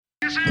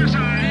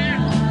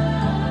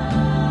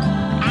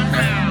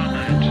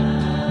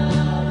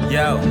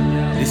Yo,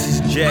 this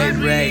is Jai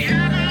Rai.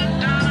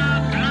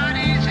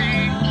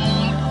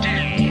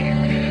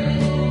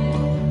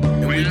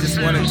 And we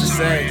just wanted to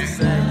say,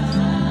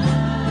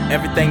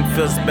 everything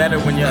feels better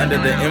when you're under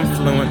the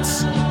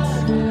influence of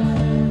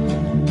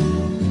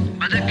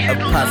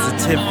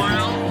positivity.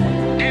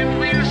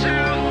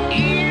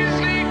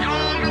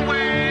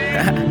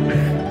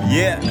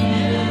 Yeah.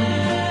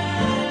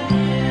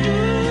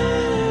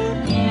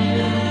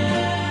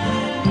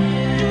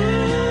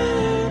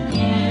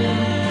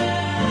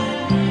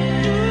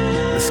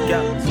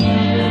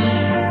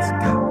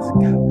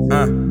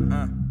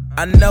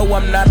 I know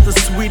I'm not the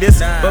sweetest,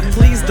 but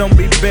please don't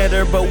be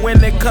bitter. But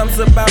when it comes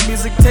about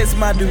music taste,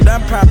 my dude,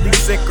 I'm probably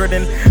sicker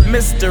than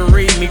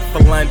mystery meat for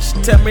lunch.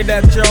 Tell me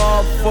that you're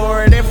all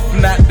for it, if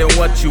not, then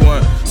what you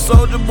want?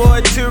 Soulja Boy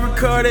to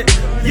record it,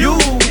 you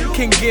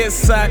can get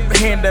socked the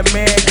hand of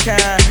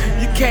mankind.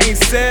 You can't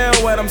sell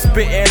what I'm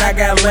spittin', I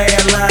got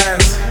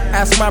landlines.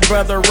 Ask my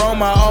brother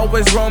Rome, I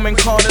always roam in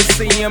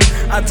Coliseum.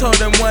 I told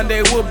him one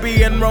day we'll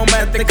be in Rome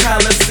at the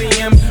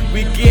Coliseum.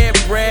 We get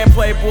bread,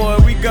 playboy,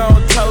 we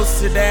gon'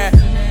 toast to that.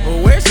 Well,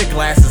 where's your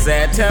glasses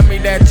at? Tell me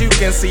that you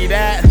can see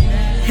that.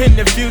 In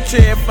the future,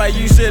 if I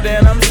use it,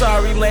 then I'm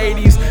sorry,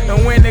 ladies.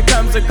 And when it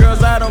comes to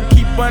girls, I don't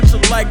keep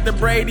bunches like the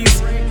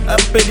Bradys.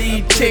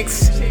 Uppity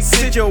chicks,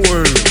 sit your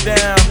word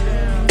down.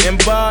 And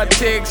bald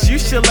chicks, you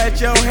should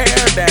let your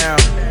hair down.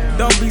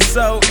 Don't be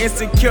so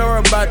insecure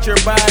about your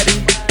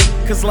body,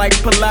 cause like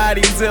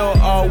Pilates, it'll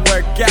all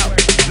work out.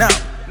 No.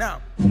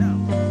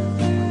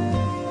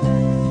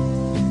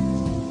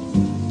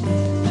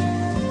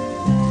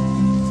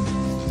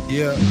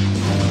 Yeah.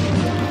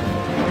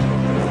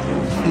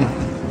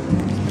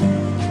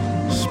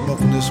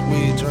 Smoking this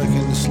weed,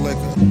 drinking this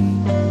liquor,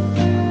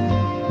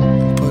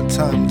 and put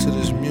time into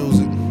this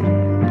music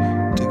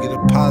to get a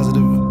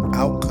positive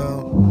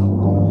outcome.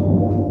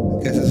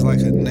 I guess it's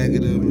like a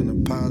negative and a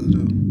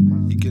positive.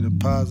 You get a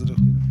positive.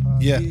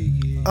 Yeah.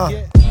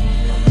 I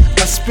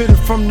spit it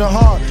from the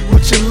heart.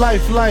 What's your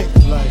life like?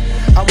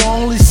 I will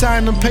only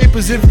sign them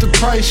papers if the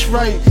price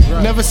right.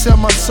 Never sell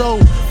my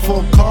soul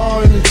for a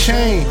car and a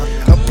chain.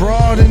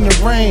 Abroad in the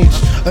range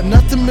of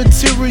nothing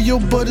material,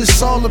 but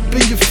it's all up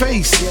in your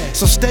face.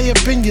 So stay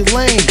up in your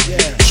lane.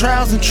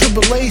 Trials and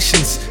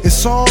tribulations,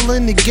 it's all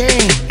in the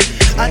game.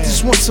 I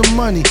just want some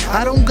money,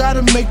 I don't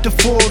gotta make the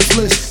Forbes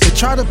list. They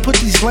try to put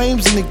these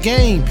lames in the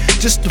game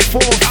just to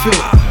forfeit.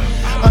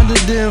 Under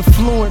the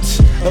influence,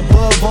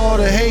 above all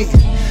the hate.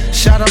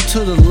 Shout out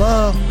to the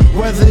love,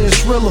 whether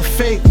it's real or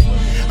fake.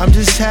 I'm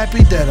just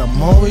happy that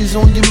I'm always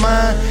on your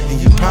mind.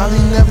 And you probably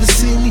never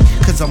see me,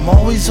 cause I'm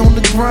always on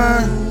the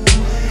grind.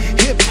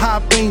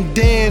 Hip-hop ain't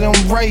dead, I'm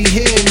right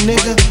here,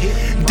 nigga.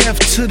 Deaf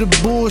to the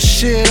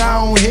bullshit,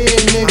 I don't hear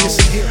niggas.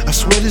 I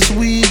swear this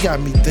weed got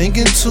me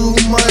thinking too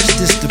much.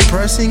 This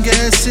depressing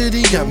ass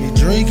city got me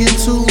drinking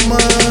too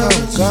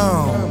much. I'm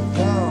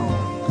gone.